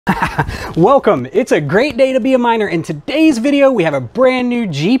Welcome! It's a great day to be a miner. In today's video, we have a brand new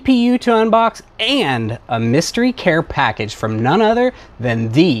GPU to unbox and a mystery care package from none other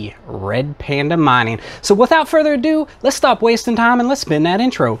than the Red Panda Mining. So without further ado, let's stop wasting time and let's spin that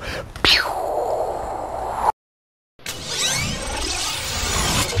intro.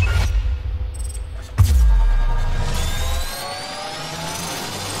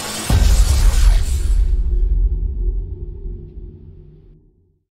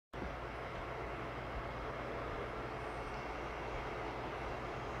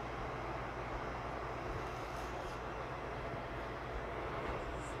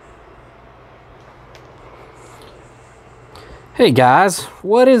 Hey guys,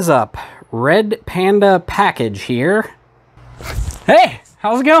 what is up? Red Panda package here. Hey,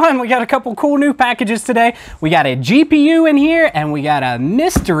 how's it going? We got a couple cool new packages today. We got a GPU in here and we got a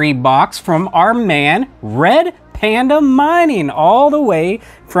mystery box from our man, Red Panda Mining, all the way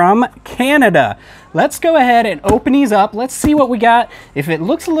from Canada. Let's go ahead and open these up. Let's see what we got. If it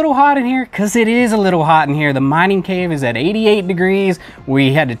looks a little hot in here, because it is a little hot in here. The mining cave is at 88 degrees.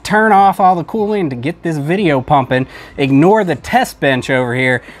 We had to turn off all the cooling to get this video pumping. Ignore the test bench over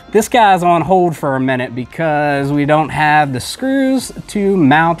here. This guy's on hold for a minute because we don't have the screws to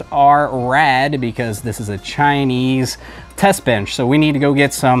mount our rad because this is a Chinese test bench. So we need to go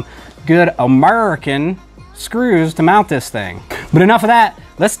get some good American screws to mount this thing. But enough of that.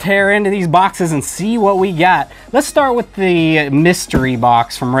 Let's tear into these boxes and see what we got. Let's start with the mystery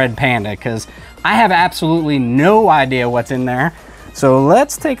box from Red Panda because I have absolutely no idea what's in there. So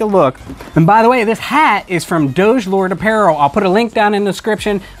let's take a look. And by the way, this hat is from Doge Lord Apparel. I'll put a link down in the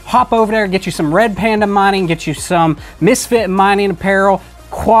description. Hop over there, get you some Red Panda Mining, get you some Misfit Mining apparel,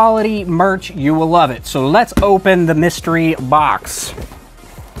 quality merch. You will love it. So let's open the mystery box.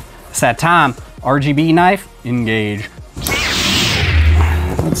 It's that time. RGB Knife ENGAGE.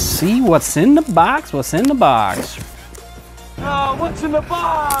 Let's see what's in the box. What's in the box? Oh, what's in the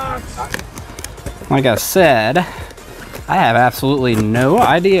box? Like I said, I have absolutely no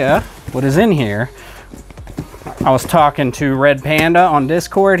idea what is in here. I was talking to Red Panda on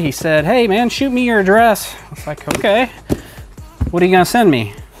Discord. He said, hey man, shoot me your address. I was like, okay. What are you gonna send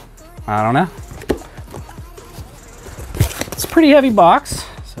me? I don't know. It's a pretty heavy box.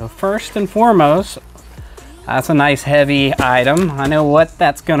 So first and foremost, that's a nice heavy item. I know what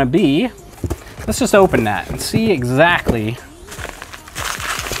that's gonna be. Let's just open that and see exactly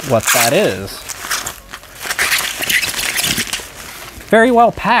what that is. Very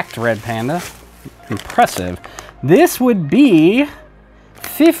well packed, Red Panda. Impressive. This would be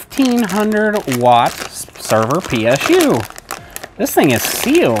 1500 watt server PSU. This thing is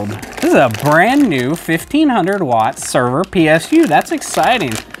sealed. This is a brand new 1500 watt server PSU. That's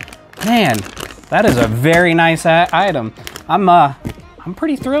exciting. Man, that is a very nice item. I'm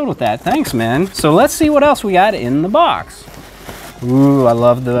pretty thrilled with that. Thanks, man. So let's see what else we got in the box. Ooh, I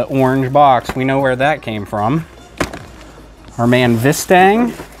love the orange box. We know where that came from. Our man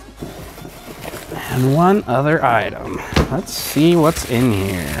Vistang. And one other item. Let's see what's in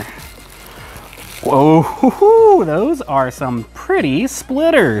here. Whoa, those are some pretty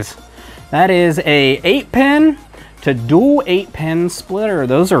splitters. That is a 8-pin to dual 8-pin splitter.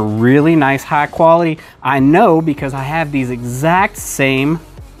 Those are really nice, high quality. I know because I have these exact same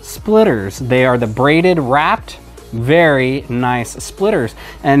splitters. They are the braided wrapped, very nice splitters.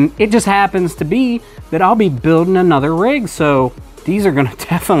 And it just happens to be that I'll be building another rig, so these are gonna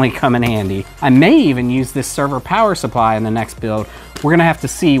definitely come in handy. I may even use this server power supply in the next build. We're gonna have to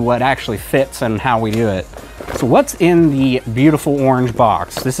see what actually fits and how we do it. So what's in the beautiful orange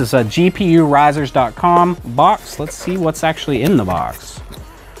box? This is a GPUrisers.com box. Let's see what's actually in the box.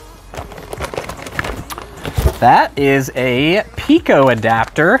 That is a Pico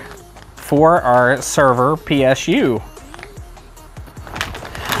adapter for our server PSU.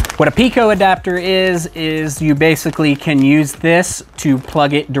 What a Pico adapter is you basically can use this to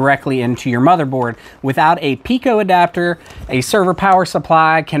plug it directly into your motherboard. Without a Pico adapter, a server power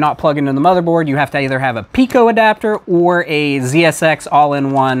supply cannot plug into the motherboard. You have to either have a Pico adapter or a ZSX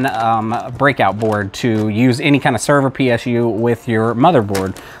all-in-one breakout board to use any kind of server PSU with your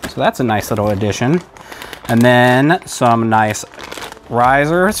motherboard. So that's a nice little addition. And then some nice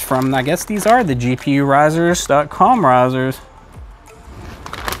risers from, I guess these are the GPUrisers.com risers.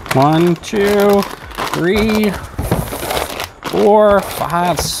 1, 2, 3, 4,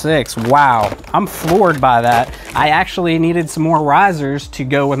 5, 6. Wow, I'm floored by that. I actually needed some more risers to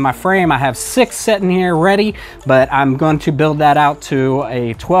go with my frame. I have 6 sitting here ready, but I'm going to build that out to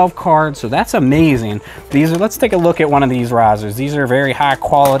a 12 card, so that's amazing. These are, let's take a look at one of these risers. These are very high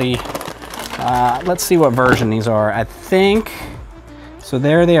quality. Let's see what version these are. I think So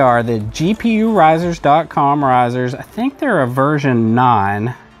there they are, the GPUrisers.com risers. I think they're a version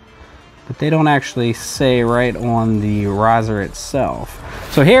 9, but they don't actually say right on the riser itself.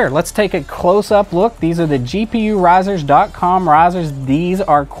 So here, let's take a close-up look. These are the GPUrisers.com risers. These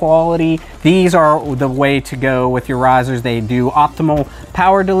are quality. These are the way to go with your risers. They do optimal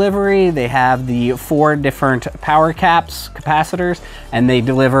power delivery. They have the 4 different power caps, capacitors, and they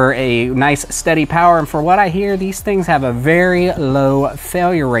deliver a nice steady power. And for what I hear, these things have a very low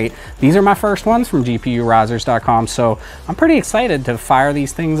failure rate. These are my first ones from GPUrisers.com, so I'm pretty excited to fire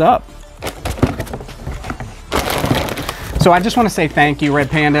these things up. So I just want to say thank you, Red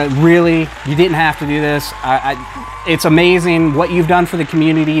Panda. Really, you didn't have to do this. It's amazing what you've done for the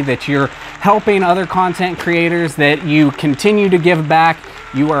community, that you're helping other content creators, that you continue to give back.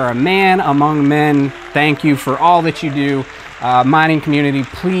 You are a man among men. Thank you for all that you do. Mining community,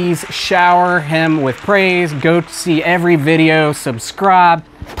 please shower him with praise. Go see every video, subscribe.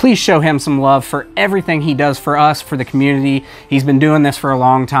 Please show him some love for everything he does for us, for the community. He's been doing this for a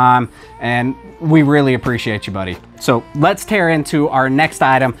long time, and we really appreciate you, buddy. So let's tear into our next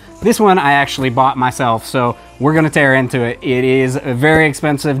item. This one I actually bought myself, so we're gonna tear into it. It is a very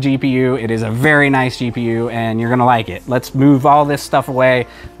expensive GPU. It is a very nice GPU, and you're gonna like it. Let's move all this stuff away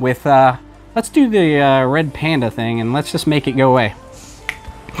with, let's do the Red Panda thing, and let's just make it go away.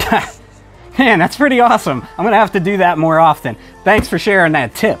 Man, that's pretty awesome. I'm gonna have to do that more often. Thanks for sharing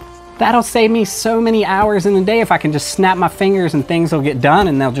that tip. That'll save me so many hours in the day if I can just snap my fingers and things will get done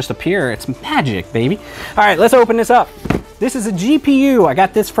and they'll just appear. It's magic, baby. All right, let's open this up. This is a GPU. I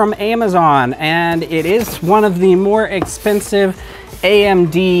got this from Amazon, and it is one of the more expensive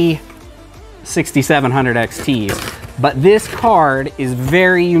AMD 6700 XTs. But this card is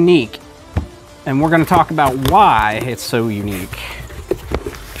very unique, and we're gonna talk about why it's so unique.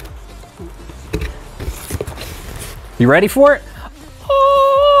 You ready for it?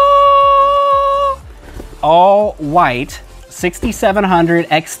 All white 6700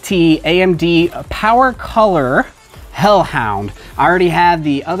 XT AMD PowerColor Hellhound. I already had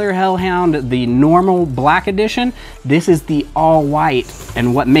the other Hellhound, the normal black edition. This is the all white,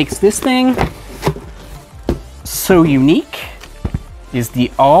 and what makes this thing so unique is the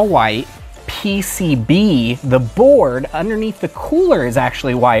all white PCB. The board underneath the cooler is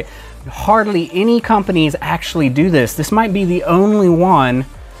actually white. Hardly any companies actually do this. This might be the only one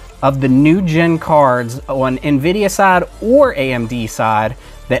of the new gen cards on NVIDIA side or AMD side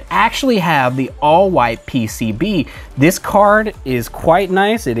that actually have the all-white PCB. This card is quite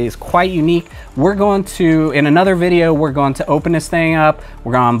nice. It is quite unique. We're going to, in another video, we're going to open this thing up.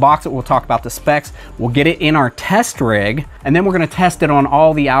 We're gonna unbox it. We'll talk about the specs. We'll get it in our test rig, and then we're gonna test it on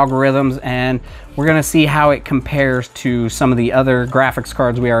all the algorithms, and we're gonna see how it compares to some of the other graphics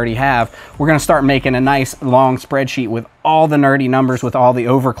cards we already have. We're gonna start making a nice long spreadsheet with all the nerdy numbers, with all the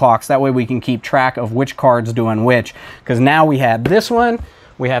overclocks. That way we can keep track of which card's doing which. Because now we have this one,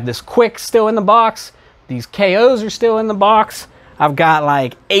 we have this Quick still in the box, these KOs are still in the box. I've got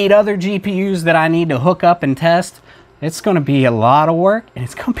like 8 other GPUs that I need to hook up and test. It's gonna be a lot of work, and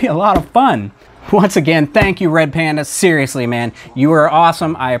it's gonna be a lot of fun. Once again, thank you, Red Panda. Seriously, man, you are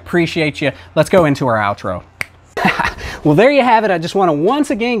awesome. I appreciate you. Let's go into our outro. Well, there you have it. I just want to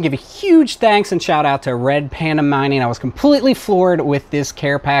once again give a huge thanks and shout out to Red Panda Mining. I was completely floored with this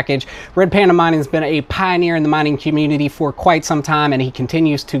care package. Red Panda Mining has been a pioneer in the mining community for quite some time, and he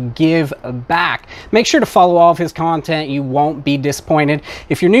continues to give back. Make sure to follow all of his content. You won't be disappointed.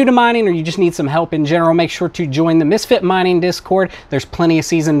 If you're new to mining or you just need some help in general, make sure to join the Misfit Mining Discord. There's plenty of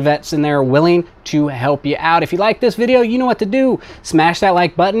seasoned vets in there willing to help you out. If you like this video, you know what to do. Smash that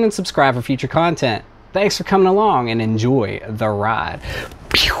like button and subscribe for future content. Thanks for coming along, and enjoy the ride.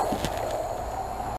 Pew!